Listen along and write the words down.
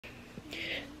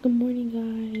Good morning,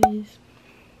 guys.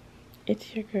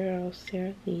 It's your girl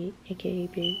Sarah Lee, aka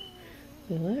Babe.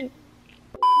 What?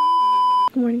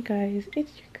 Good morning, guys.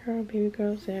 It's your girl, baby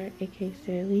girl Sarah, aka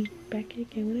Sarah Lee, back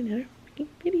again with another freaking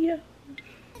video.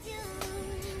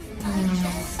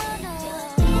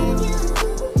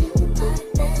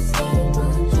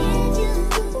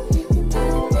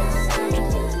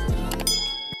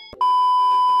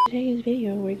 Today's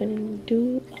video, we're gonna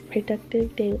do a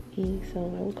productive day with me. So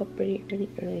I woke up really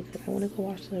early because I want to go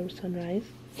watch the sunrise.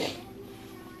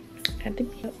 I had to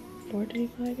be up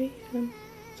 4:35 a.m.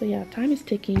 So yeah, time is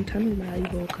ticking. Time is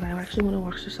valuable because I actually want to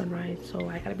watch the sunrise. So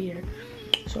I gotta be there.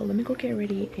 So let me go get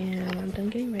ready, and when I'm done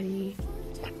getting ready,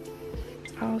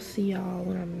 I'll see y'all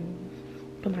when I'm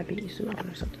put my bathing suit on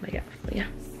or something like that. But yeah,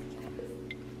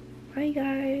 bye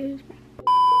guys.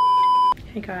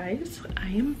 Hey guys, I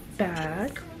am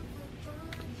back.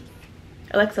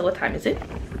 Alexa, what time is it?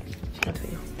 I'll tell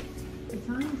you. The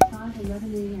time is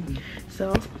 5:11 a.m. So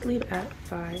I was supposed to leave at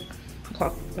 5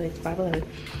 o'clock, but it's 5:11.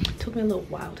 It took me a little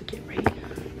while to get ready.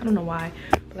 I don't know why,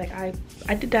 but like I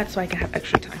did that so I can have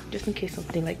extra time, just in case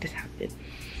something like this happened.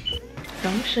 So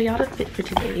I'm gonna show y'all the fit for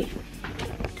today.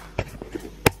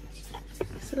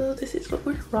 So this is what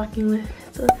we're rocking with.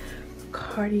 It's a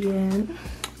cardigan,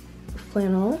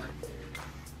 flannel,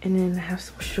 and then I have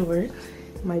some shorts.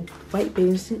 My white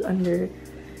bathing suit under.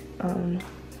 I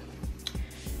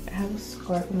have a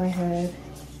scarf on my head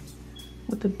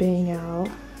with the bang out.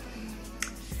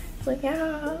 But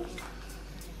yeah.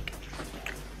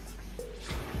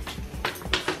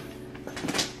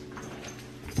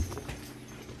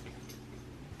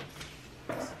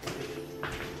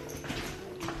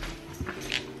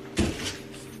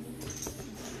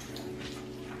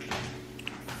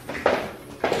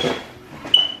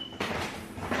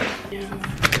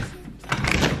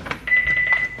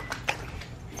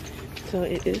 So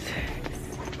it is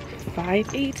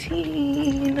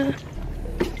 5:18.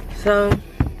 So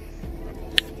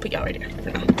put y'all right there for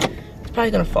now. It's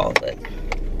probably gonna fall, but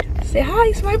say hi,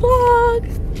 it's my vlog.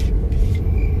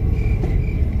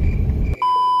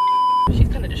 She's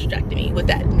kind of distracting me with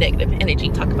that negative energy.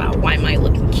 Talk about why am I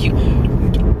looking cute?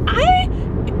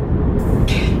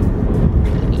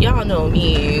 Y'all know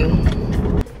me.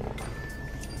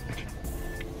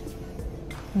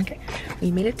 Okay,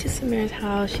 we made it to Samara's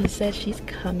house. She said she's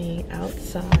coming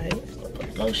outside. I'm gonna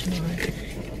put lotion on.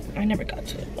 I never got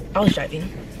to it. I was driving.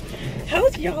 How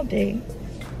was y'all day?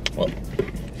 Well,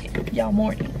 y'all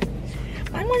morning.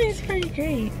 My morning is pretty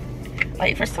great.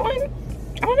 Like for someone,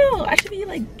 I don't know, I should be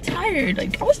like tired.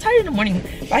 Like I was tired in the morning,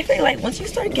 but I feel like once you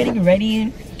start getting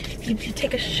ready, you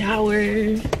take a shower,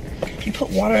 you put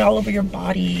water all over your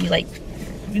body, like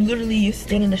you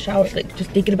stand in the shower, like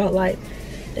just thinking about life.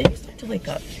 Then you start to wake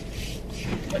up.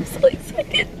 I'm so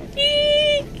excited.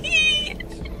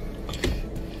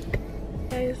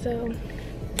 Okay, so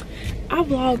I'll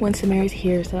vlog when Samara's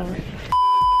here. So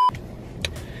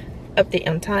update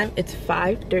on time, it's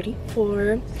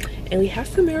 5:34 and we have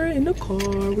Samara in the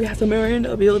car. We have Samara in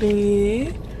the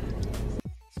building.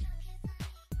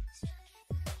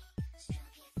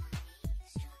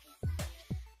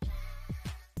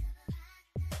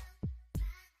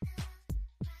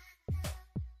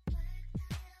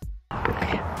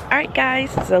 All right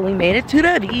guys, so we made it to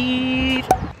the beach.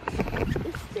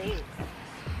 It stinks.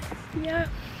 Yeah.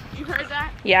 You heard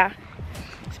that? Yeah.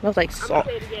 It smells like salt.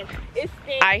 I'm gonna say it again. It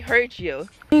stinks. I heard you.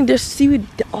 There's seaweed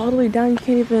all the way down. You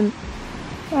can't even.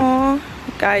 Aw,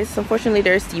 guys. Unfortunately,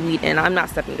 there's seaweed, and I'm not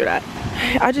stepping through that.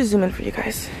 I'll just zoom in for you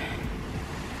guys.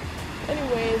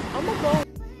 Anyways, I'm gonna go.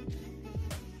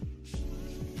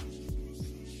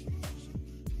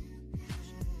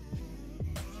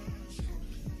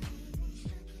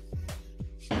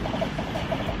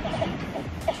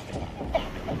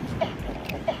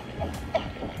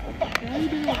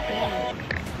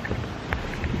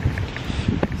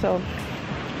 So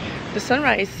the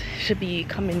sunrise should be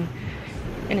coming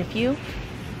in a few,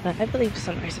 but I believe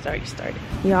sunrise has already started.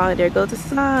 Y'all, there goes the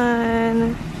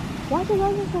sun. Why is it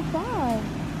rising so fast?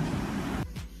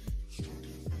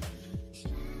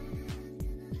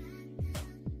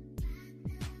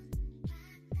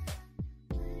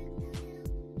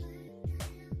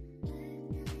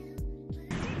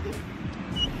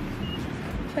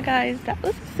 So guys, that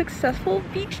was a successful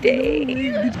beach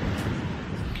day.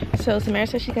 So Samara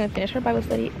says she's gonna finish her Bible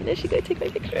study and then she's gonna take my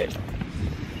pictures.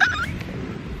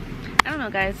 I don't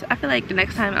know guys, I feel like the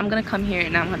next time I'm gonna come here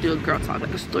and I'm gonna do a girl talk,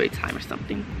 like a story time or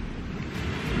something.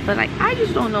 But like I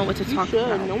just don't know what to talk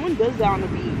about. No one does that on the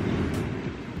beach.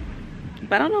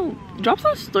 But I don't know, drop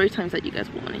some story times that you guys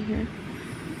want to hear.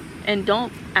 And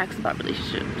don't ask about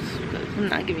relationships, because I'm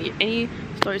not giving you any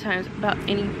story times about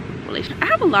any relationship. I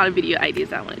have a lot of video ideas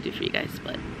that I want to do for you guys,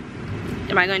 but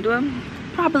am I going to do them?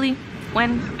 Probably.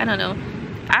 When? I don't know.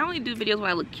 I only do videos when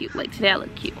I look cute. Like today I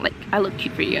look cute. Like I look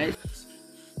cute for you guys.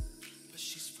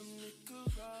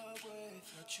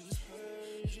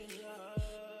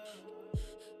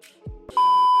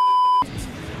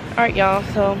 Alright y'all,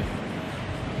 so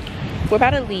we're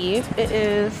about to leave. It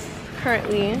is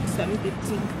currently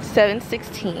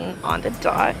 7:16 on the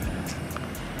dot.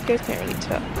 You guys can't really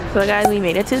tell. So guys, we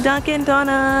made it to Dunkin'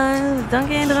 Donuts.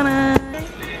 Dunkin' Donuts.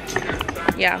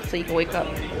 Yeah, so you can wake up.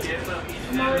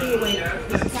 I'm already awake.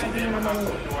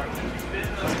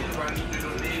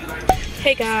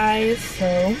 Hey guys,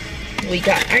 so we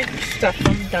got our stuff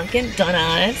from Dunkin'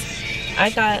 Donuts. I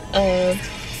got a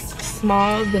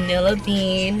small vanilla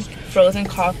bean frozen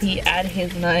coffee, add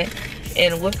hazelnut,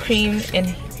 and whipped cream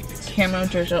and caramel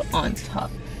drizzle on top.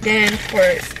 Then for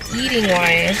eating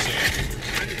wise,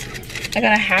 I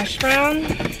got a hash brown.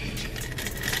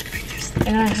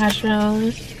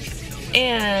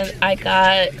 And I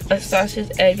got a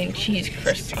sausage, egg, and cheese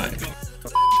croissant.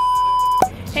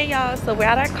 Hey y'all, so we're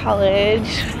at our college.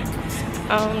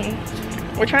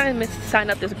 We're trying to sign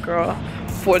up this girl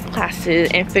for classes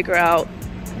and figure out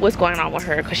what's going on with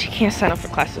her, because she can't sign up for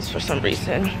classes for some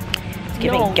reason. It's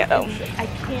giving ghetto. I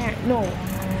can't. No,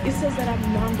 it says that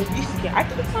I'm non-degree seeking. I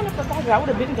could have signed up for classes. I would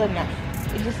have been done that.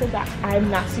 It just says that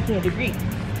I'm not seeking a degree,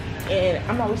 and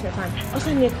I'm not wasting my time. Also,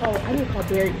 I need to call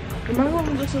Barry. Remember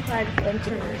when we just applied for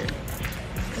intern?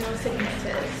 And I was taking my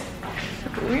test.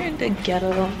 We're in the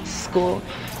ghetto school,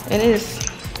 and it is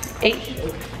 8.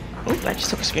 Ooh, I just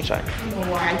took a screenshot.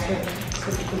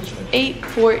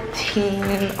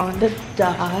 8:14 on the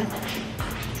dot.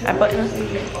 I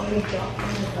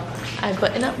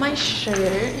button up my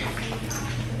shirt.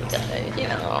 You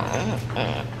know,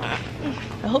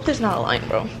 I hope there's not a line,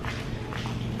 bro.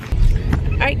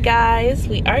 Alright guys,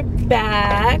 we are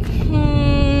back.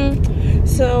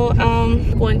 So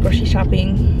going grocery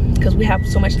shopping because we have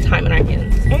so much time in our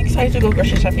hands. I'm excited to go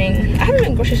grocery shopping. I haven't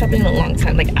been grocery shopping in a long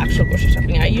time, like actual grocery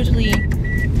shopping. I usually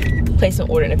place an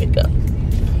order and pick up,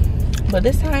 but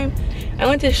this time I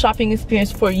went to a shopping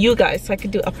experience for you guys so I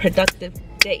could do a productive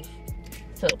day.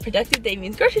 So productive day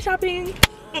means grocery shopping.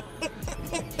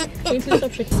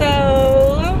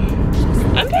 So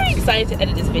I'm very excited to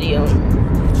edit this video.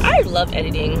 I love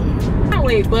editing. Oh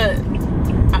wait, but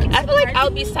I feel like I'll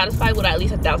be satisfied with at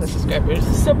least 1,000 subscribers.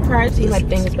 Surprising. My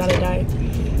thing is about to die.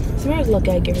 Samara's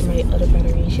lucky I gave her my other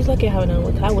battery. She's lucky I have another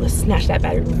one. I would have snatched that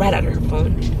battery right out of her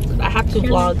phone. I have to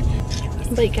vlog.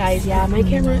 But guys, yeah, my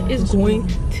camera is going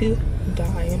to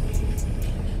die.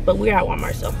 But we're at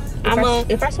Walmart, so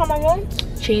if I saw my mom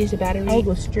change the battery. I would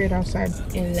go straight outside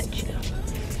and let you know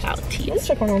how it is. Let's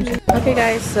check my room. Okay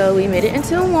guys, so we made it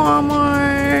into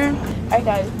Walmart. Alright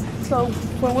guys, so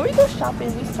when we go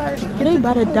shopping, we start They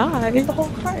about to die. Get the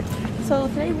whole cart. So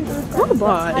today we're gonna start with the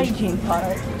hygiene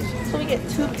part. So we get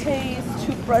toothpaste,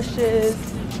 toothbrushes,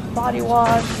 body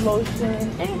wash,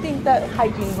 lotion, anything that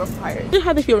hygiene requires.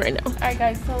 How they feel right now? Alright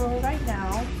guys, so right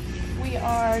now we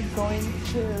are going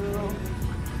to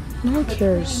No one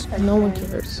cares. No one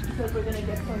cares. because we're gonna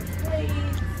get some plates.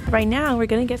 Right now we're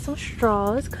gonna get some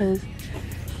straws, because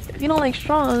if you don't like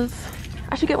straws,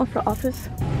 I should get one for office.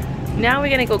 Now we're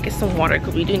gonna go get some water,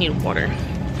 because we do need water.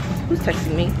 Who's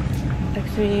texting me?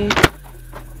 Text me.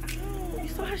 Oh, you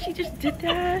saw how she just did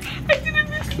that? I didn't mean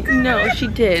to do No, she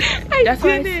did. That's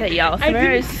what I said, y'all.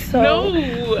 Samara is so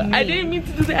mean. I didn't mean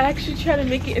to do that. I actually tried to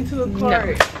make it into the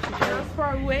cart. That's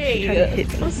far away.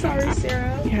 I'm sorry,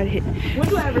 Sarah. You had to hit. When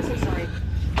do I ever say sorry?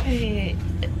 Hey.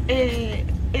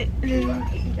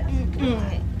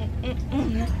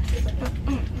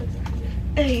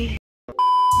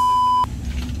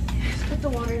 Let's put the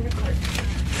water in the cart.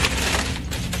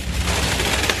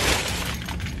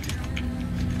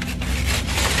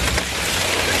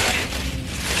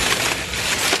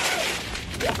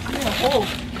 I'm in a hole.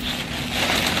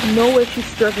 No way she's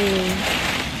struggling.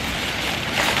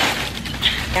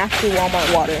 Actual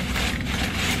Walmart water.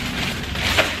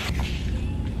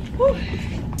 Whew.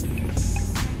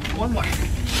 One more.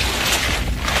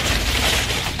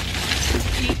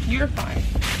 You're fine.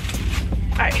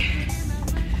 Alright.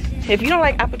 If you don't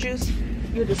like apple juice,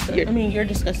 You're disgusting. You're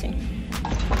disgusting.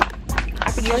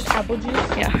 apple juice. Like apple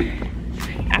juice? Yeah.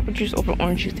 Apple juice over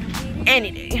orange juice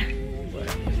any day.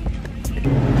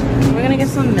 We're gonna get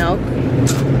some milk.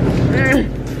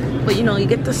 But you know, you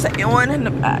get the second one in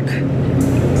the back.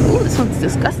 Ooh, this one's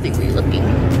disgustingly looking.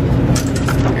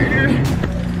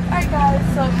 Alright guys,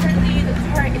 so currently the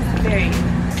cart is very,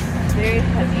 very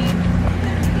heavy.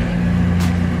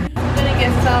 I'm gonna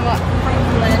get some fruit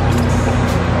blend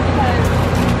because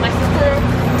my sister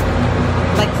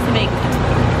likes to make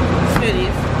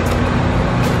smoothies.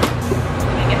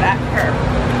 Let me get that for her.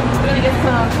 We're gonna get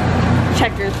some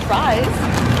Checkers fries.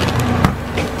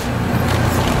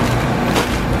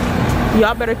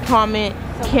 Y'all better comment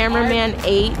cameraman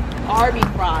 8 Arby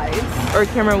fries. or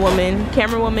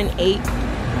camerawoman 8.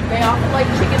 They also like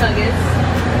chicken nuggets.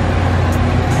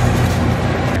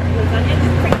 Lasagna is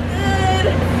pretty good.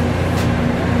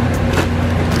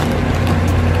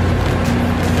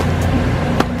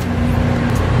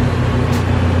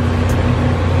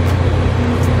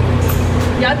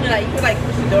 Y'all know that you can like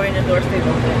push the door and the door stays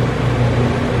open.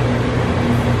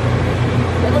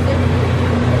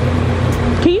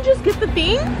 Can you just get the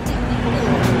thing?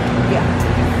 Yeah.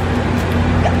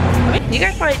 You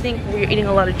guys probably think we're eating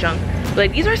a lot of junk.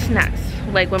 Like, these are snacks,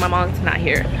 like when my mom's not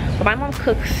here. But my mom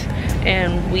cooks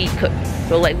and we cook.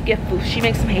 So like we get food. She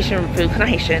makes some Haitian food, not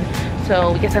Haitian.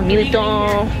 So we get some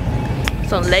militon,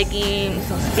 some legumes,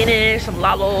 some spinach, some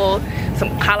lalo, some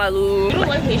kalaloo. You don't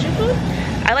like Haitian food?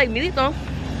 I like militon.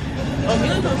 Oh,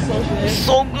 militon's so good.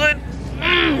 So good.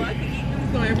 I can eat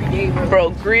militon every day, Bro,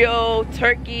 grill,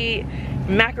 turkey,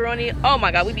 macaroni. Oh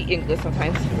my god, we be eating good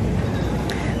sometimes.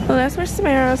 Well, that's for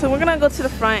Samara. So we're gonna go to the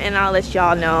front and I'll let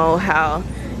y'all know how.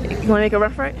 You wanna make a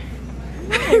run for it?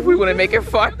 We wanna make it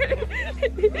far.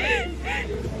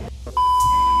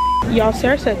 Y'all,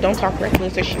 Sarah said don't talk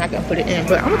reckless or she's not gonna put it in.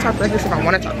 But I'm gonna talk reckless if I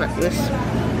wanna talk reckless.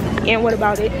 And what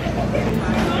about it?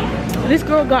 This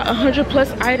girl got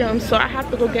 100+ items, so I have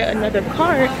to go get another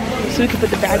cart so we can put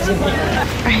the bags in it.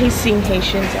 I hate seeing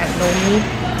Haitians that know me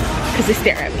because they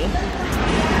stare at me.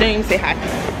 They don't even say hi.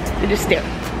 They just stare.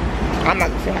 I'm not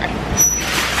gonna say hi.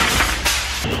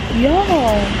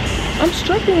 Y'all, I'm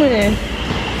struggling.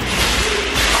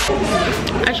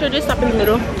 I sure did stop in the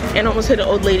middle and almost hit an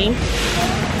old lady.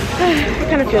 I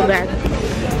kind of feel bad.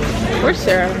 Where's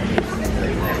Sarah?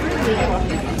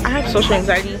 I have social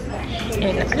anxiety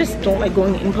and I just don't like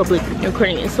going in public and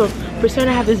recording it. So for Sarah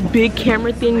to have this big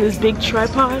camera thing, this big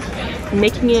tripod,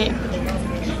 making it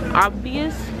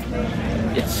obvious,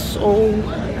 it's so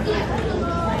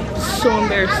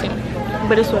embarrassing.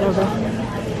 But it's whatever.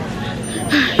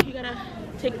 You gotta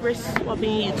take risks while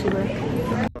being a YouTuber.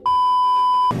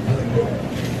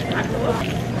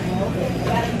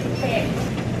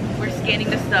 We're scanning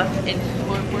the stuff and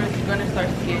we're gonna start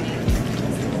scanning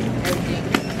everything.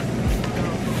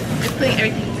 Just putting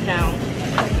everything down.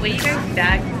 When you guys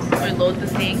bag or load the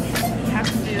thing, you have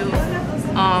to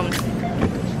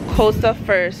cold stuff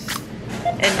first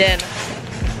and then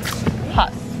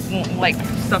hot, like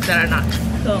stuff that are not.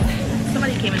 So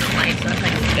somebody came in the line, so I'm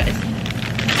trying to you guys.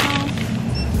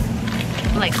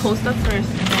 Like cold stuff first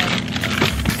and then,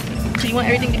 so you want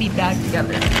everything to be bagged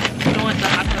together. You don't want the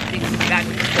hot stuff to be bagged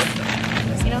with the cold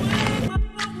stuff, you know?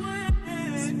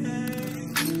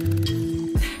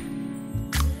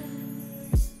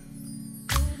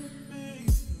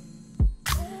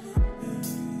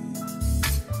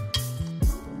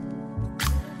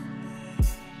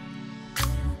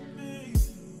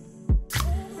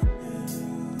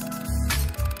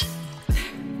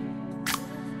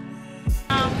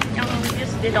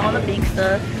 Did all the big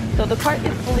stuff, so the cart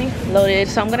is fully loaded.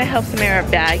 So I'm gonna help Samara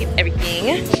bag everything,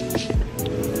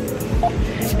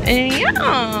 and yeah.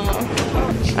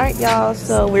 All right, y'all.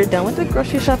 So we're done with the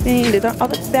grocery shopping. Did all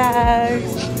the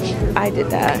bags. I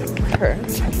did that per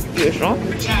usual.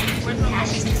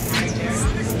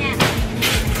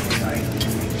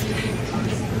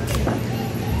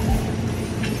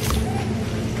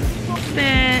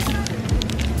 Spent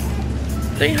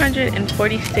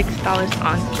 $346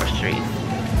 on groceries.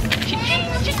 Cha-ching,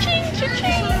 cha-ching,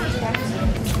 cha-ching.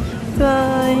 So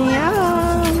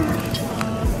yeah,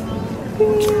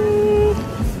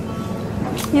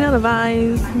 you know the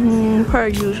vibes, per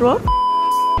usual.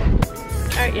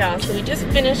 Alright y'all, so we just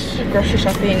finished grocery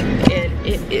shopping and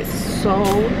it is so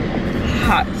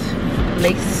hot.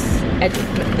 Lace edges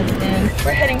in.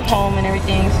 We're heading home and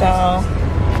everything, so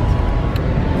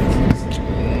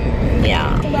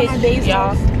yeah. Hit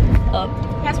y'all up.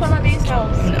 That's why my baby's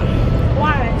house. No.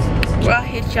 Why? Well, I'll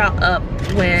hit y'all up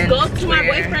when Go to my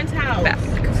boyfriend's house. Back.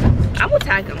 I will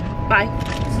tag him. Bye.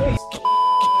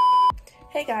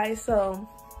 Hey guys, so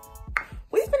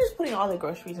we finished putting all the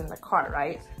groceries in the cart,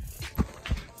 right?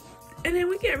 And then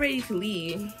we get ready to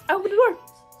leave. I open the door.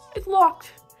 It's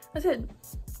locked. I said,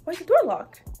 why is the door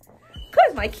locked?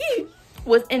 Because my key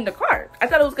was in the cart. I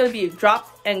thought it was gonna be a drop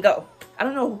and go. I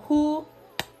don't know who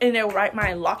in their right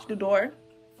mind locked the door.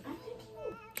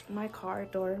 My car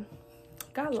door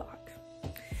got locked.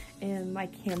 And my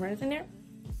camera is in there.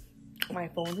 My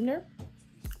phone's in there.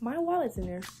 My wallet's in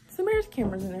there. Samira's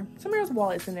camera's in there. Samira's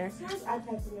wallet's in there. Samira's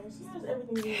iPad's in there. Samira's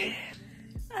everything in there.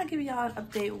 I'll give y'all an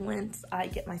update once I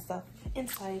get my stuff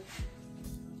inside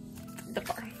the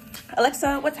car.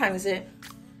 Alexa, what time is it?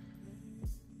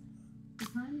 The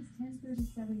time is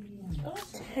 10:37 p.m. Oh,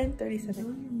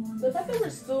 10:37. the fact that we're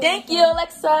still. Thank you,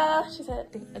 Alexa. She said,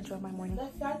 enjoy my morning.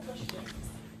 That's that question.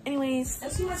 Anyways,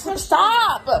 That's my question.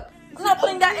 stop! I'm not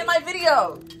putting that in my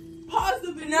video. Pause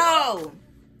the video. No.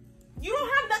 You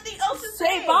don't have nothing else to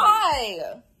say. Say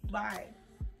bye. Bye.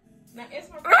 Now it's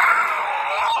my Get out!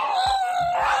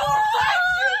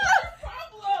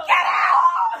 Get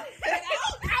out!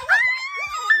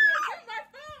 Where's my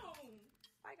phone?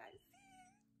 Bye, guys.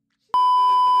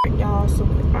 Y'all, so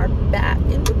we are back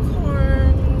in the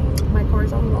car. My car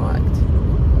is unlocked.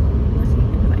 Let's see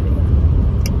in my video.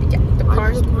 Yeah, the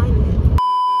car's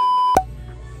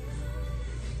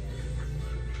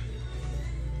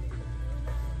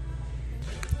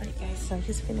Alright, guys, so I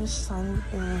just finished signing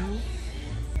in.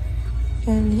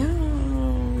 And yeah,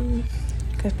 you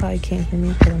guys probably can't hear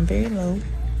me because I'm very low.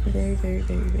 Very.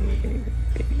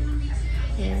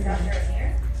 And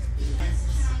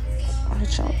I'll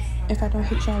hit y'all. If I don't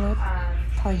hit y'all up,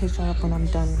 probably hit y'all up when I'm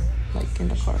done, like in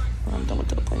the car, when I'm done with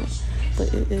the appointment.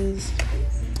 But it is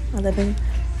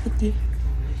 11:50.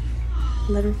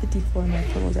 11:54. My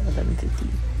appointment was at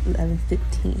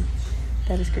 11:15.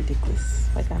 That is ridiculous.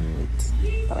 Like, I'm late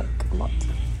by like a lot.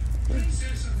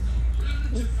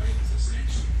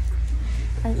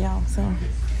 Alright, y'all, so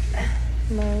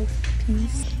love,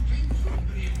 peace,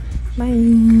 bye.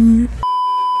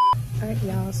 Alright,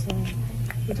 y'all, so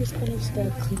we just finished the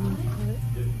cleaning part.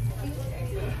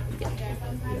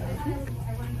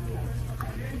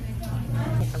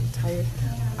 I'm tired.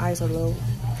 Eyes are low.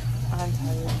 I'm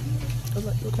tired. Oh,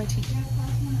 look my teeth.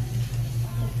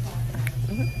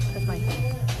 That's mine.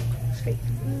 Straight.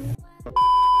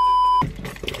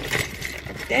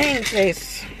 Dang,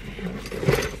 Chase.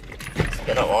 It's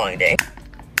been a long day.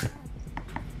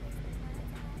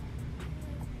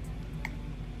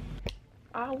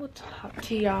 I will talk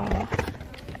to y'all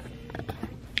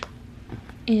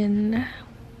when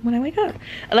I wake up.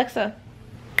 Alexa,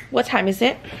 what time is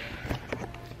it?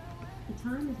 The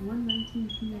time is 1:19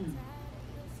 p.m.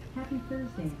 Happy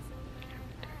Thursday.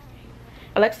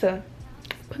 Alexa,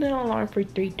 put an alarm for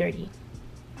 3:30.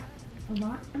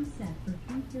 Alarm set for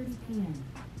 3:30 p.m.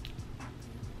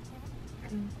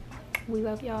 We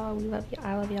love y'all. We love you.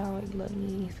 I love y'all. You love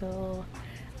me. So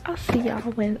I'll see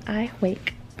y'all when I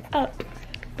wake up.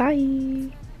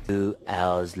 Bye. 2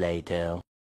 hours later.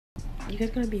 You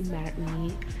guys gonna be mad at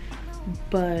me,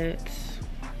 but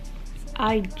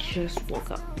I just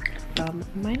woke up from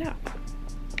my nap.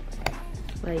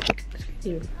 Like,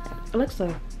 dude.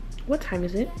 Alexa, what time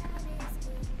is it?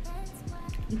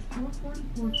 It's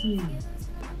 4:44 p.m.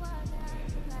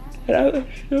 And I'm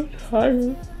so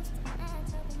tired.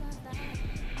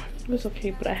 It's okay,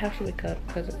 but I have to wake up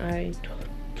because I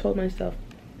told myself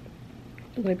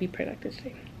I'm gonna be productive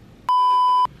today.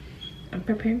 I'm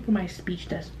preparing for my speech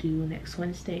that's due next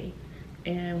Wednesday,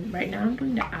 and right now I'm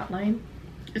doing the outline.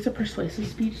 It's a persuasive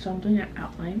speech, so I'm doing an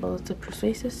outline. Well, it's a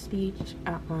persuasive speech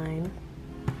outline,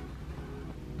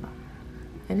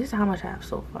 and this is how much I have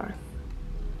so far.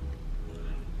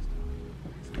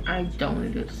 I don't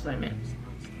want to do this assignment.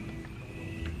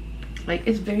 Like,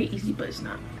 it's very easy, but it's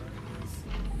not.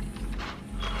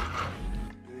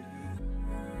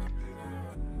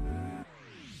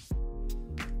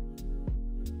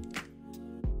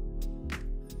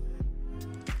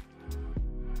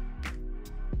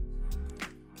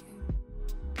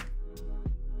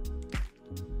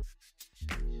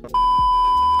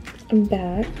 I'm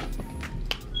back.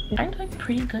 I'm doing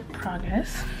pretty good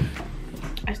progress.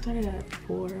 I started at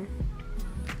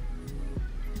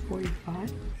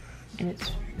 4:45 and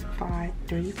it's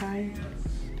 5:35.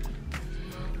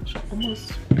 So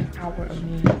almost an hour of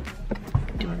me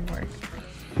doing work.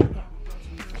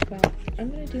 But I'm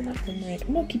gonna do my homework.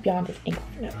 I'm gonna keep y'all on this angle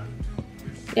for now.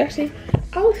 Actually,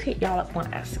 I'll hit y'all up one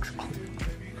at 6 o'clock.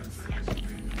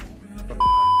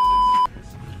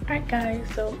 Alright guys,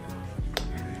 so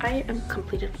I am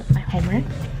completed with my homework.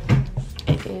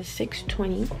 It is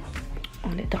 6:20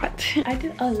 on the dot. I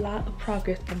did a lot of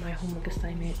progress on my homework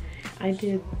assignment. I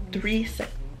did three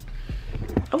sections.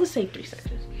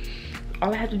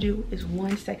 All I had to do is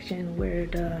one section where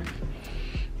the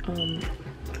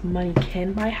money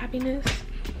can buy happiness.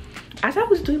 As I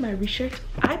was doing my research,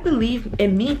 I believe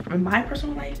in me, in my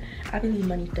personal life, I believe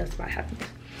money does buy happiness.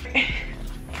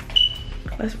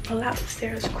 Let's pull out the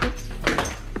stairs quick.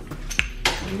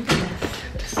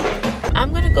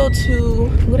 I'm gonna drive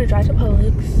to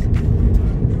Publix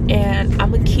and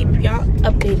I'm gonna keep y'all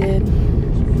updated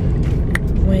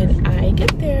when I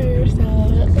get there. So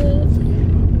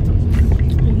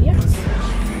yeah,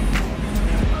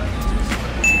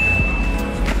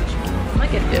 I'm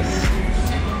gonna get this.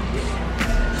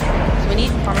 So we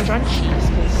need Parmesan cheese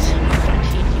because Parmesan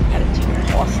cheese you add it to your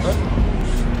pasta.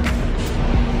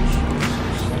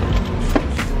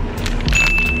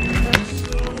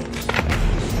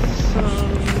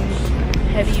 Some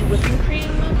heavy whipping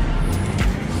cream.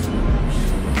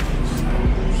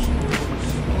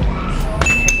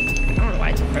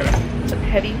 Some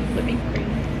heavy whipping cream.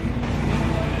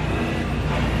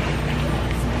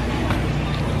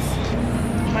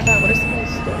 Oh my god, what is this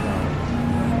still on?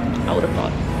 I would have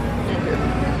thought.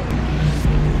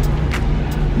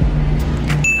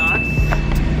 Nice.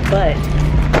 But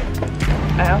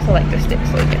I also like the sticks,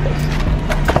 so I get those.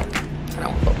 I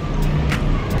don't vote.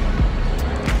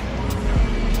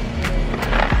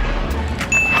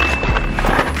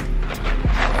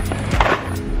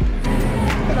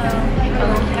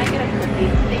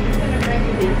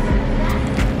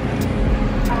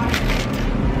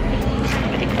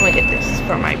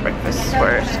 For my breakfast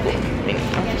for school, maybe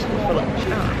after school for lunch.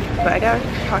 But I got a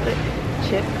chocolate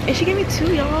chip, and she gave me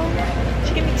two, y'all.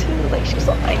 She gave me two. Like, she was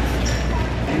so nice.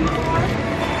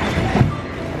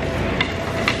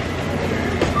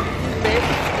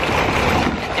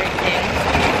 Everything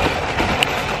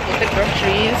with the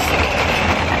groceries.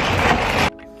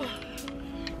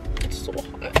 It's so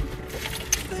hot.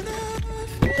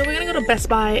 So we're gonna go to Best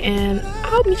Buy, and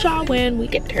I'll meet y'all when we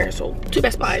get there. So to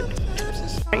Best Buy.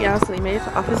 Alright, y'all, so we made it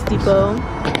to Office Depot.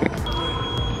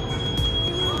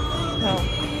 So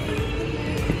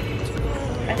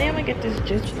I think I'm gonna get this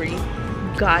Just Breathe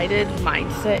guided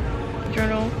mindset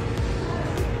journal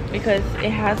because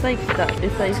it has like stuff.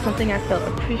 It's like something I felt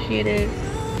appreciated,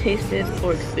 tasted,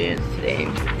 or experienced today.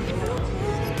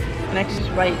 And I can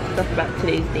just write stuff about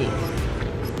today's days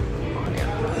on it.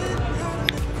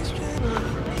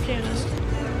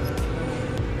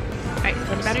 Alright,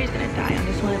 so the battery's gonna die on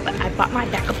this one, but I bought my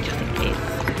backup just in case.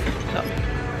 So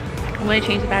I'm gonna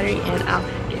change the battery and I'll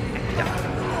get back to y'all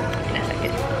in a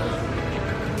second.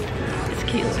 It's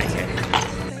cute right here.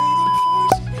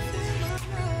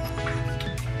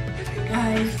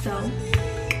 Guys, so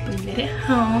we made it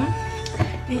home.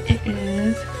 It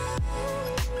is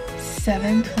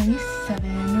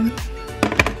 7:27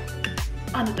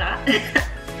 on the dot.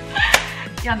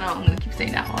 Y'all know I'm gonna keep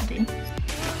saying that all day.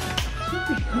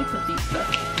 Let me put these stuff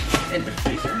in the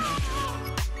freezer.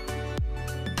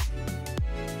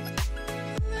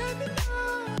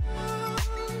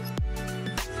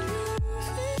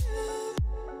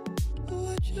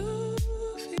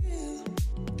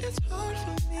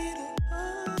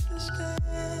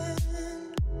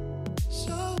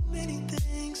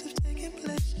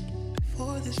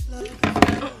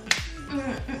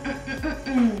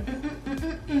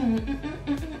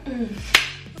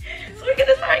 So we're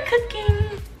gonna start cooking.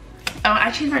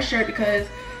 I changed my shirt because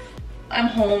I'm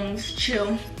home,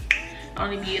 chill. I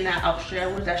don't need to be in that outfit. I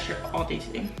wore that shirt all day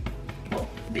today. Well,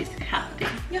 basically half the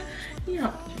day. Yeah,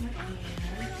 yeah.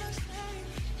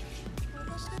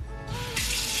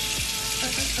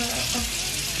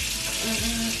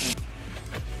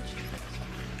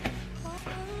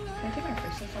 Can I take my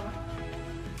bracelets off?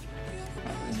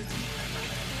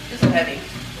 This is heavy.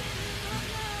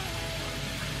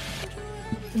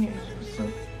 Here's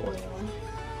some oil.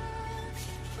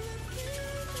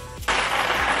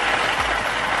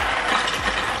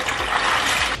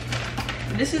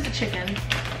 This is the chicken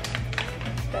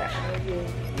that I will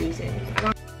be using.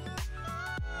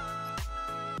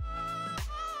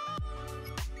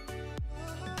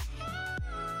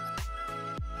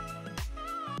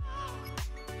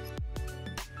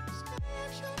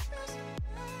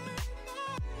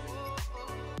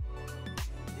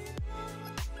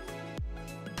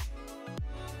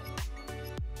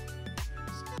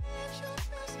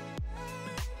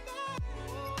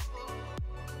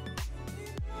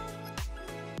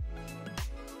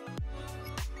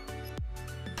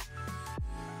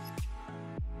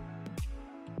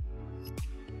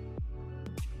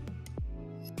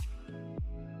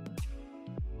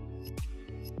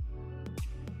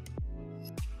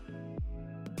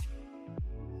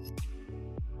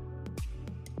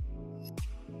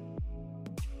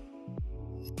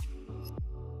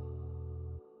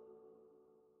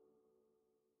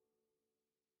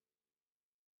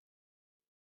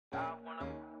 I wanna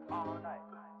all night.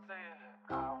 Say it.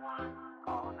 I wanna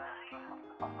all night.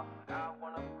 I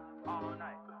wanna all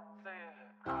night. Say it.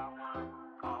 I wanna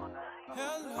all night.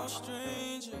 Hello,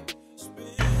 stranger.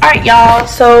 Alright, y'all,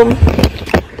 so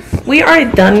we are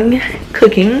done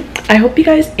cooking. I hope you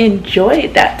guys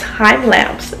enjoyed that time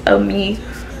lapse of me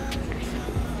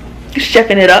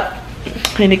chefing it up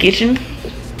in the kitchen.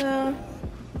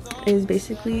 Is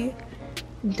basically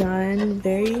done.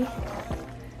 Very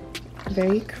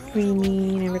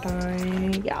creamy and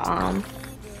everything. Yeah.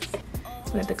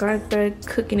 Got the garlic bread,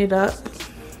 cooking it up.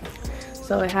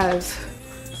 So it has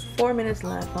 4 minutes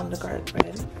left on the garlic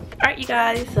bread. Alright, you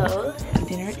guys, so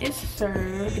dinner is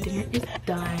served, dinner is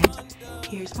done.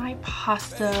 Here's my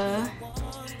pasta.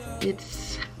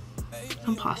 It's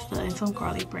some pasta and some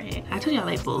garlic bread. I told you I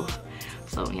like both,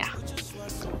 so yeah.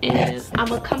 And I'm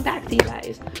gonna come back to you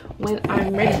guys when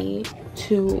I'm ready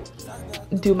to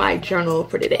do my journal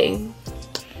for today.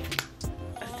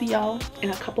 I'll see y'all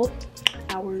in a couple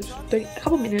hours, a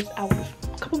couple minutes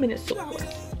to hours.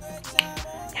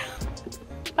 Yeah.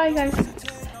 Bye guys.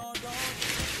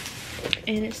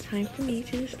 And it's time for me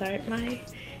to start my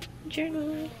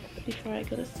journal before I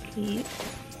go to sleep.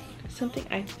 Something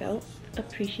I felt,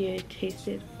 appreciated,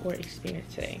 tasted, or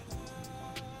experienced today.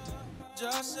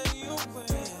 Just say you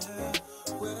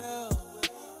will.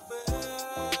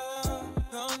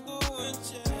 Come go and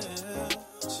chill.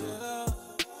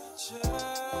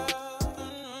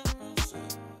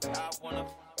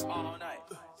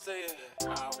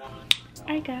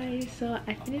 Alright guys, so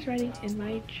I finished writing in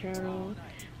my journal.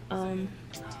 How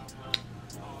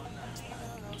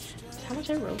much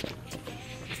I wrote.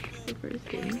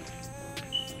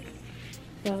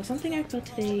 So something I felt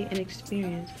today and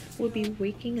experienced would be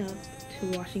waking up to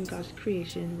watching God's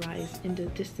creation rise in the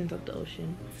distance of the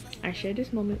ocean. I shared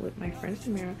this moment with my friend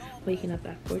Samara, waking up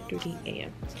at 4:30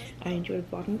 a.m. I enjoyed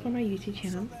vlogging for my YouTube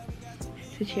channel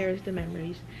to cherish the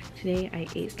memories. Today I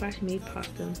ate/made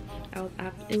pasta.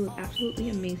 It was absolutely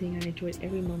amazing and I enjoyed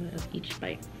every moment of each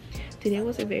bite. Today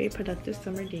was a very productive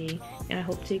summer day and I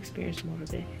hope to experience more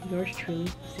of it. Yours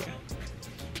truly, Sarah.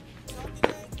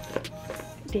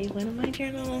 Day 1 of my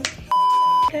journal.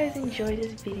 You guys enjoyed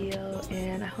this video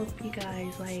and I hope you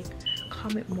guys like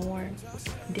comment more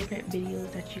different videos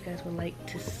that you guys would like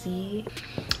to see.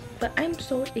 But I'm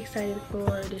so excited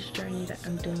for this journey that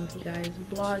I'm doing with you guys,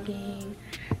 vlogging,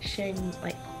 sharing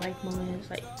like life moments,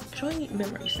 like showing you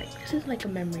memories. Like this is like a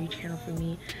memory channel for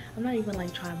me. I'm not even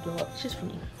like trying to blow up, it's just for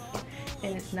me.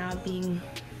 And it's now being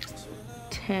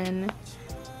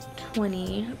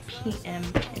 10:20 p.m.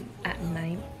 at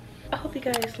night. I hope you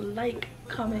guys like,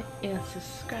 comment, and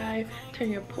subscribe. Turn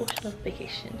your post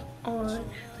notifications on so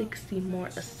you can see more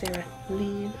of Sarah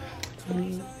Lee.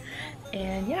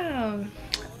 And yeah,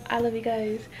 I love you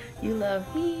guys. You love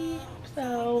me.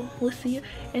 So we'll see you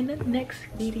in the next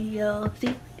video. See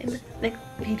you in the next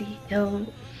video.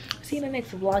 See you in the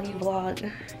next vloggy vlog.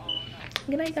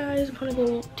 Good night guys. I'm gonna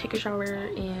go take a shower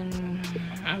and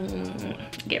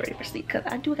get ready for sleep because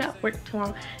I do got work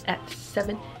tomorrow at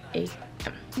 7 a.m.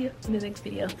 See you in the next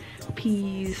video.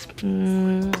 Peace. See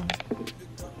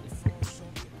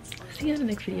you in the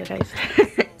next video guys.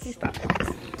 Please stop.